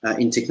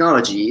in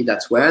technology.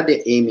 That's where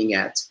they're aiming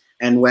at,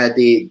 and where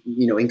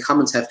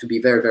incumbents have to be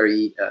very,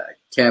 very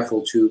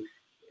careful to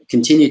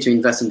continue to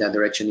invest in that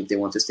direction if they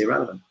want to stay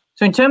relevant.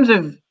 So in terms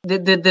of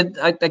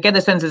I get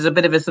the sense there's a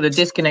bit of a sort of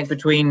disconnect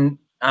between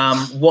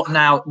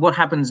what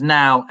happens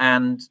now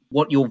and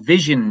what your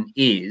vision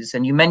is.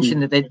 And you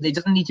mentioned that it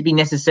doesn't need to be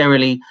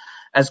necessarily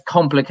as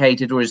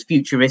complicated or as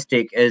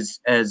futuristic as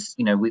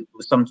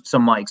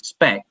some might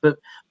expect. But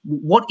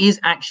what has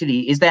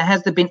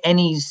there been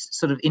any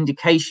sort of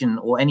indication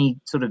or any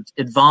sort of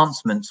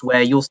advancements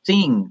where you're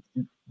seeing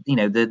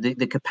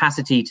the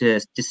capacity to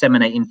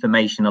disseminate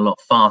information a lot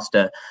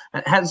faster?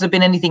 Has there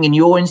been anything in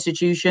your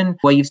institution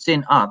where you've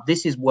seen,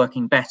 this is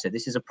working better,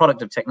 this is a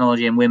product of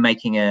technology, and we're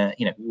making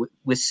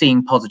we're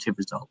seeing positive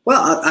results?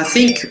 Well, I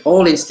think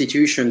all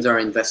institutions are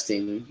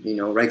investing,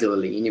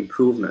 regularly in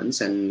improvements,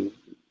 and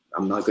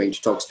I'm not going to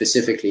talk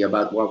specifically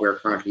about what we're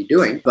currently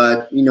doing,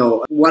 but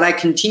what I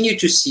continue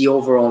to see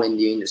overall in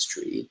the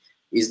industry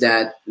is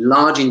that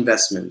large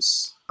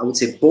investments I would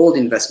say, bold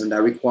investment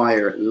that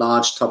require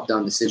large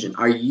top-down decision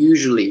are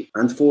usually,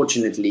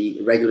 unfortunately,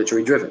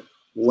 regulatory driven.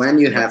 When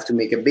you have to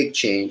make a big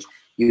change,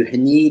 you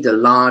need a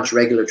large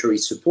regulatory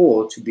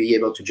support to be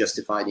able to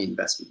justify the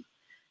investment.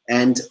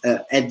 And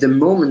at the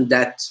moment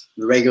that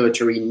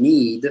regulatory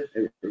need,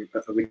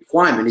 a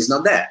requirement is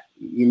not there.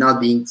 You're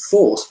not being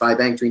forced by a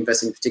bank to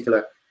invest in a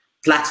particular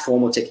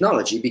platform or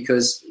technology,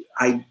 because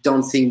I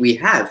don't think we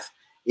have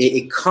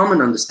a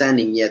common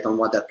understanding yet on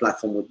what that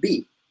platform would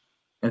be.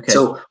 Okay.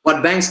 So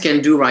what banks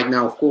can do right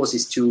now, of course,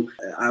 is to,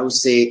 I would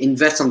say,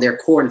 invest on their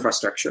core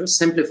infrastructure,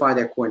 simplify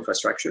their core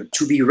infrastructure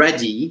to be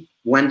ready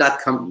when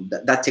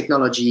that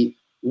technology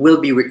will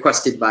be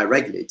requested by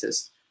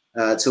regulators.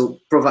 To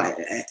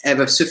have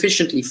a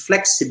sufficiently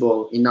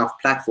flexible enough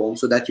platform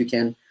so that you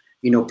can,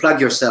 plug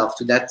yourself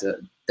to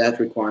that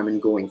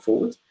requirement going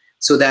forward,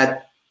 so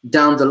that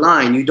down the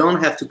line you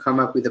don't have to come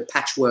up with a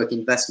patchwork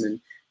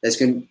investment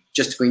that's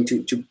just going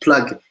to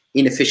plug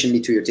inefficiently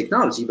to your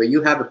technology, but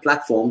you have a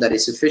platform that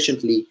is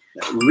sufficiently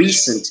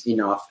recent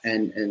enough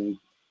and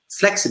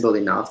flexible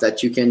enough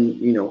that you can,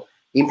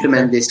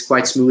 implement this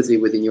quite smoothly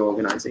within your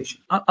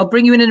organization. I'll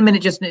bring you in a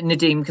minute, just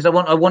Nadeem, because I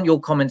want your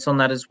comments on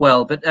that as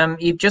well. But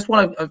just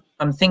while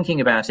I'm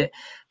thinking about it,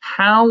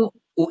 how,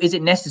 or is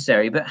it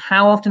necessary, but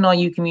how often are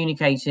you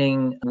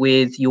communicating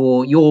with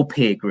your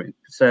peer group?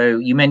 So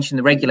you mentioned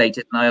the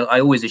regulators, and I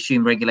always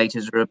assume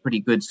regulators are a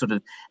pretty good sort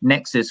of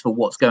nexus for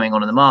what's going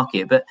on in the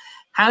market. But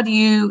how do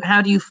you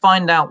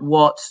find out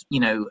what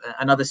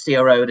another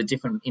CRO at a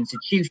different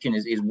institution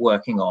is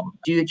working on?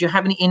 Do you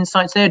have any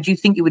insights there? Do you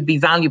think it would be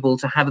valuable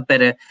to have a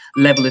better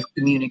level of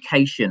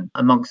communication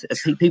amongst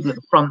people at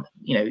the front,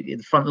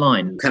 the front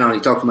line? I can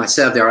only talk for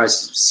myself. There are a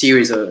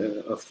series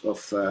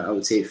of I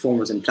would say,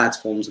 forums and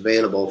platforms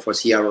available for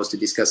CROs to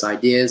discuss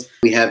ideas.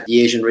 We have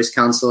the Asian Risk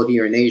Council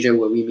here in Asia,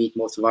 where we meet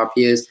most of our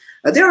peers.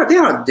 There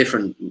are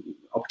different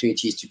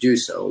opportunities to do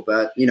so,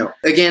 but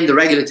again, the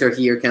regulator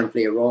here can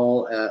play a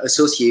role,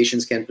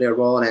 associations can play a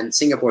role, and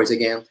Singapore is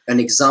again an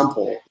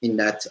example in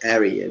that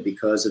area,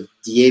 because of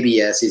the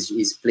ABS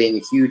is playing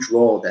a huge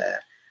role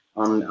there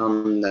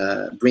on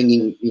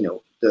bringing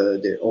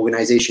the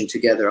organization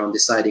together on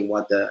deciding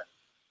what the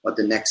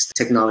next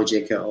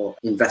technological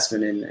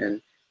investment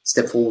and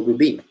step forward would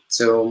be.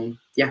 So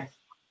yeah.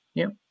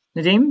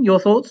 Nadeem, your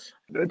thoughts?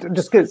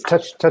 Just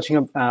touching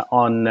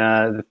on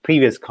the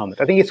previous comment,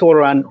 I think it's all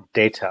around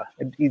data.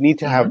 You need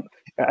to have,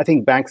 I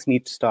think banks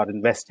need to start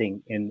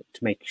investing in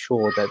to make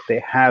sure that they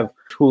have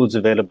tools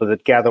available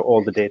that gather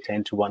all the data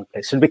into one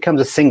place. So it becomes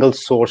a single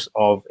source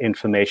of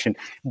information,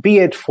 be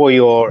it for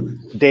your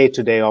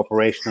day-to-day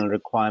operational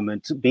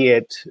requirements, be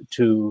it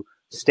to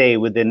stay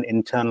within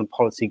internal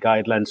policy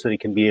guidelines so you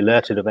can be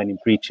alerted of any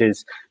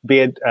breaches, be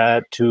it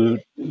to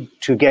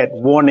get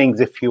warnings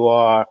if you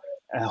are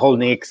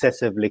holding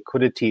excessive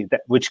liquidity,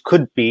 which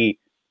could be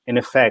in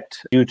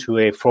effect due to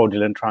a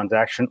fraudulent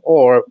transaction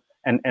or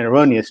an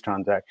erroneous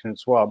transaction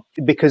as well.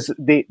 Because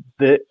the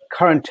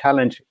current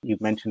challenge you've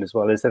mentioned as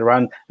well is that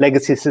around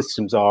legacy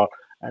systems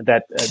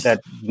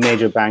that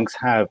major banks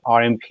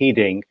are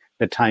impeding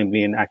the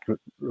timely and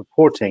accurate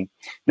reporting.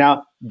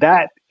 Now,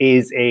 that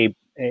is a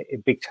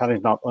big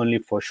challenge not only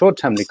for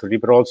short-term liquidity,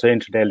 but also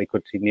intraday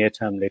liquidity,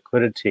 near-term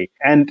liquidity.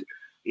 And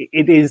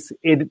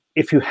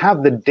if you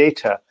have the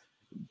data,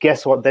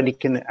 guess what? Then you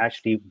can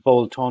actually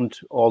bolt on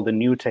to all the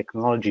new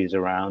technologies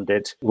around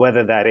it,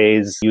 whether that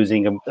is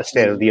using a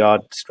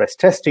state-of-the-art stress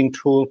testing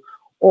tool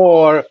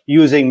or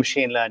using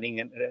machine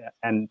learning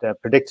and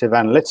predictive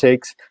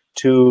analytics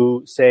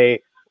to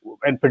say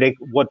and predict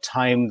what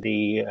time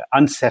the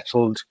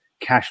unsettled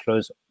cash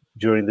flows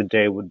during the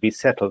day would be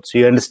settled. So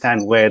you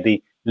understand where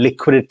the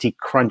liquidity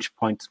crunch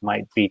points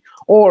might be,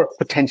 or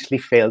potentially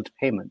failed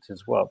payments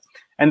as well.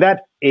 And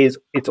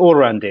it's all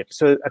around data.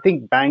 So I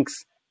think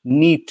banks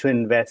need to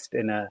invest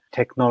in a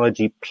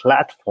technology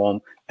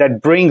platform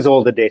that brings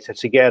all the data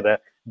together,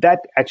 that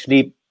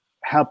actually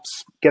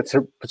puts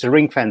a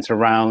ring fence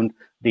around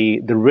the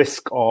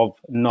risk of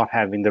not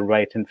having the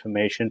right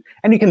information,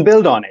 and you can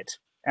build on it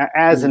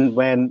as and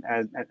when,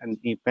 and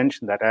you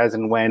mentioned that, as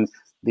and when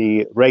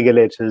the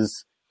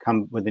regulators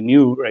come with a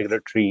new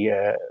regulatory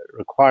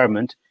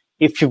requirement.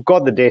 If you've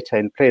got the data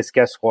in place,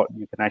 guess what?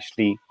 You can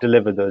actually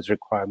deliver those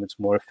requirements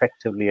more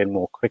effectively and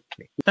more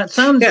quickly. That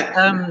sounds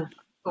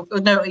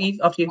no, Yves,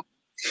 after you.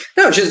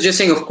 No, just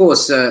saying, of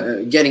course,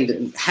 having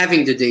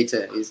the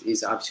data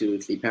is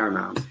absolutely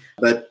paramount,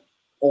 but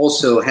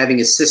also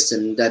having a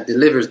system that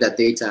delivers that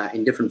data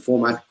in different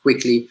format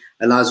quickly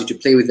allows you to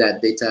play with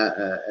that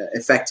data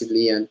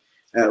effectively. And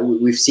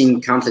we've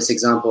seen countless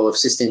examples of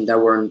systems that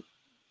weren't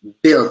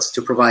built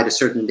to provide a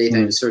certain data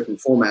in a certain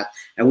format,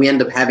 and we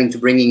end up having to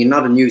bring in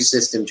another new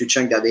system to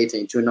chunk that data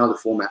into another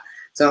format.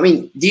 So, I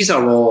mean, these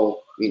are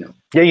all,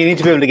 Yeah, you need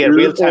to be able to get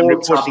real-time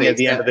reporting at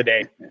the end of the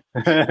day.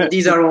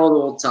 These are all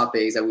old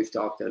topics that we've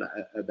talked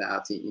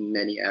about in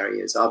many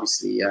areas.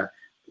 Obviously, the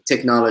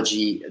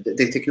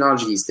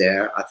technology is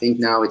there. I think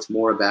now it's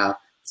more about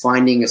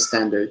finding a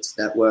standard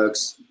that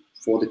works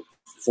for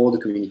the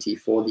community,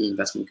 for the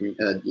investment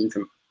community,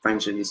 the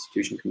financial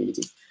institution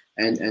community,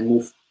 and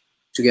move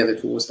together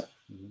towards that.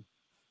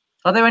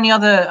 Are there any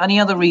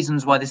other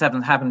reasons why this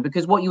hasn't happened?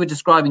 Because what you were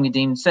describing,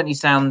 Nadeem, certainly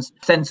sounds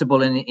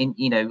sensible and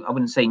I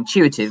wouldn't say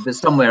intuitive, but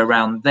somewhere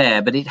around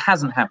there. But it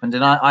hasn't happened,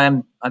 and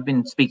I've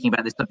been speaking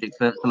about this subject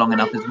for long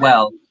enough as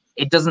well.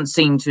 It doesn't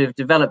seem to have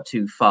developed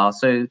too far.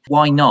 So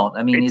why not?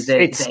 I mean, Yves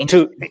hit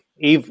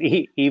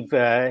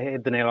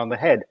the nail on the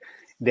head.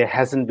 There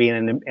hasn't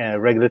been a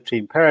regulatory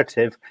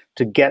imperative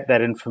to get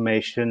that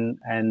information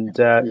and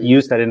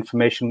use that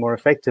information more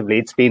effectively.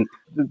 It's been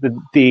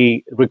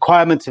the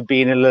requirements have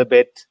been a little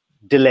bit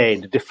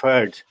delayed,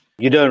 deferred.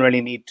 You don't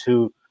really need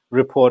to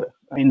report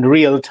in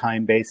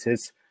real-time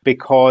basis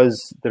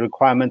because the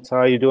requirements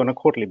are you do on a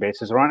quarterly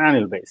basis or on an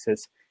annual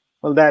basis.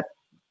 Well,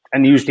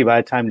 and usually by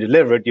the time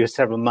delivered, you're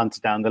several months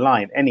down the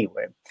line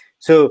anyway.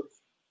 So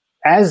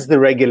as the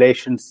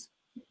regulations,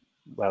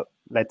 well,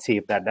 let's see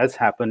if that does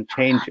happen,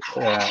 change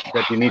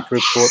that you need to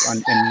report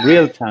on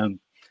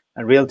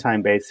in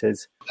real-time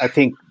basis, I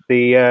think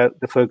the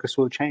focus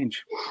will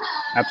change.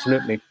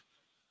 Absolutely.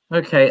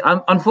 Okay.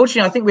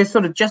 Unfortunately, I think we're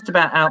sort of just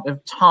about out of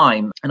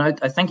time. And I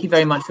thank you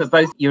very much for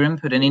both your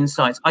input and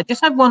insights. I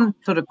just have one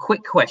sort of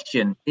quick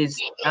question.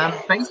 Is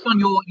based on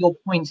your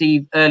point,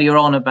 Yves, earlier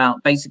on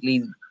about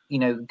basically,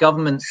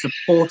 government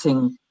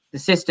supporting the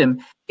system.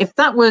 If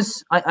that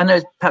was, I know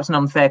it's perhaps an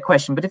unfair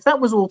question, but if that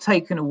was all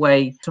taken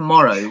away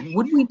tomorrow,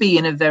 would we be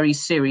in a very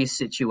serious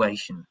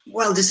situation?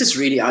 Well, this is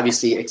really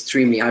obviously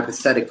extremely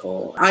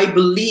hypothetical. I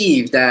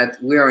believe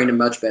that we are in a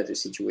much better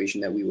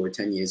situation than we were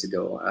 10 years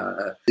ago.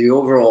 The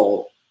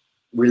overall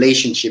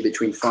relationship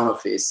between front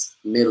office,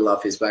 middle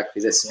office, back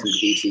office has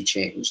completely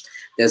changed.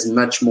 There's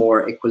much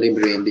more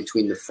equilibrium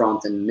between the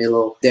front and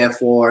middle.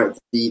 Therefore,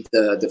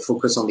 the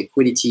focus on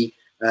liquidity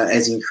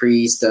has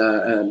increased.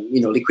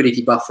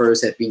 Liquidity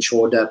buffers have been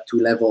shored up to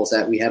levels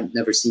that we have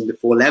never seen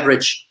before.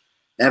 Leverage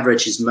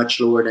is much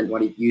lower than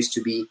what it used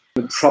to be.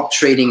 Prop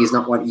trading is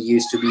not what it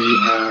used to be.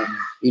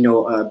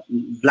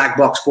 Black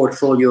box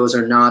portfolios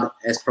are not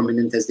as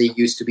prominent as they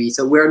used to be.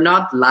 So we're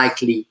not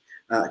likely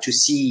to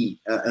see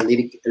a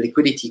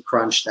liquidity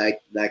crunch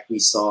like we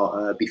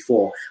saw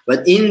before.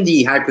 But in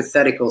the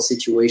hypothetical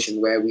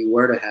situation where we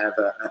were to have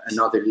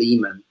another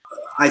Lehman,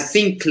 I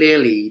think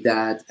clearly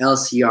that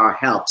LCR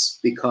helps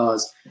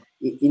because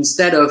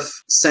instead of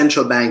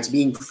central banks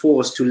being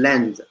forced to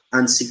lend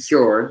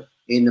unsecured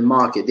in the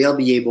market, they'll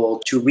be able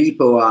to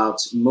repo out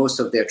most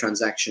of their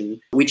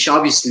transaction, which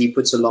obviously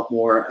puts a lot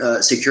more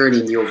security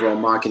in the overall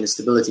market and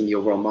stability in the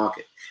overall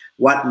market.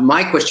 What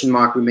my question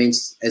mark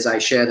remains, as I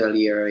shared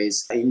earlier,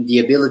 is in the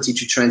ability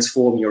to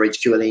transform your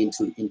HQLA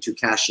into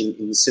cash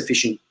in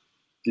sufficiently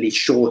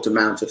short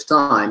amount of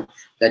time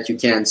that you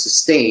can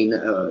sustain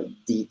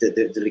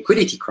the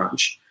liquidity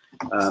crunch.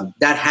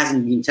 That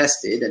hasn't been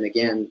tested, and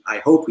again, I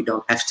hope we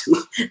don't have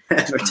to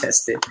ever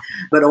test it.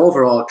 But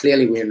overall,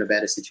 clearly, we're in a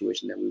better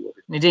situation than we were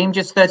before. Nadeem,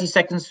 just 30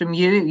 seconds from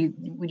you.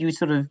 Would you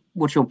sort of,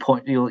 what's your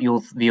point,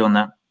 your view on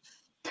that?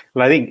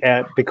 Well, I think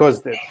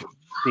because the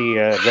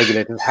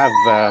regulators have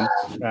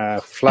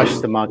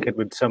flushed the market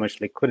with so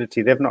much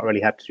liquidity, they've not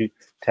really had to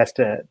test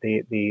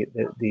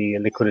the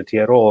liquidity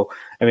at all.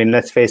 I mean,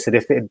 let's face it,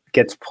 if it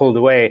gets pulled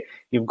away,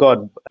 you've got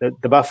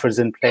the buffers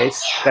in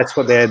place. That's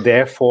what they're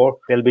there for.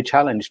 They'll be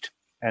challenged.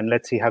 And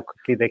let's see how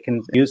quickly they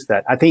can use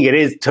that. I think it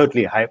is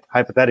totally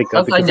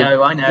hypothetical. I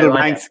know.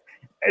 Banks,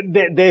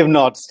 they've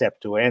not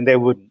stepped away, and they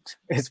wouldn't.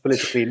 It's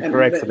politically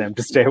incorrect for them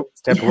to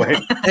step away.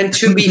 And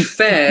to be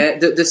fair,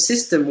 the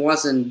system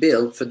wasn't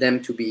built for them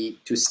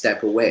to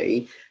step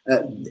away.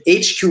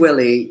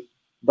 HQLA,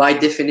 by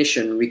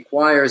definition,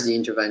 requires the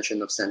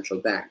intervention of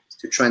central banks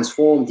to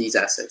transform these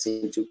assets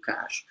into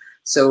cash.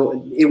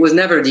 So it was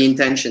never the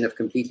intention of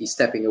completely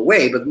stepping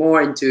away, but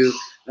more into,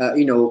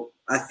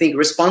 I think,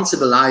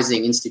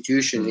 responsibilizing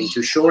institutions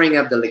into shoring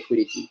up the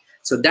liquidity,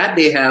 so that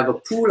they have a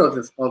pool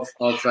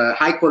of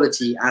high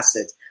quality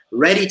assets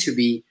ready to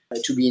be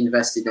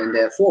invested, and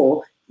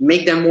therefore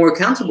make them more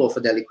accountable for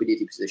their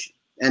liquidity position.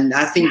 And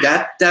I think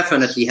that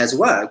definitely has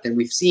worked, and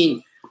we've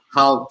seen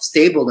how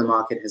stable the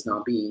market has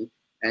now been.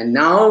 And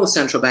now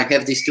central bank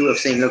have this tool of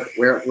saying, look,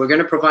 we're going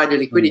to provide the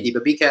liquidity,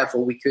 but be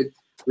careful. We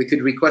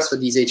could request for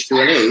these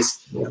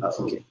HQLAs.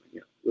 Okay,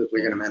 we're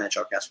going to manage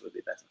our cash flow a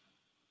bit better.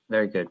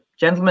 Very good.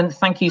 Gentlemen,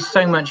 thank you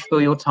so much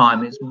for your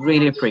time. It's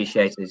really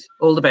appreciated.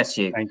 All the best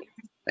to you.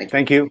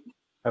 Thank you.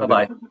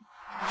 Bye-bye.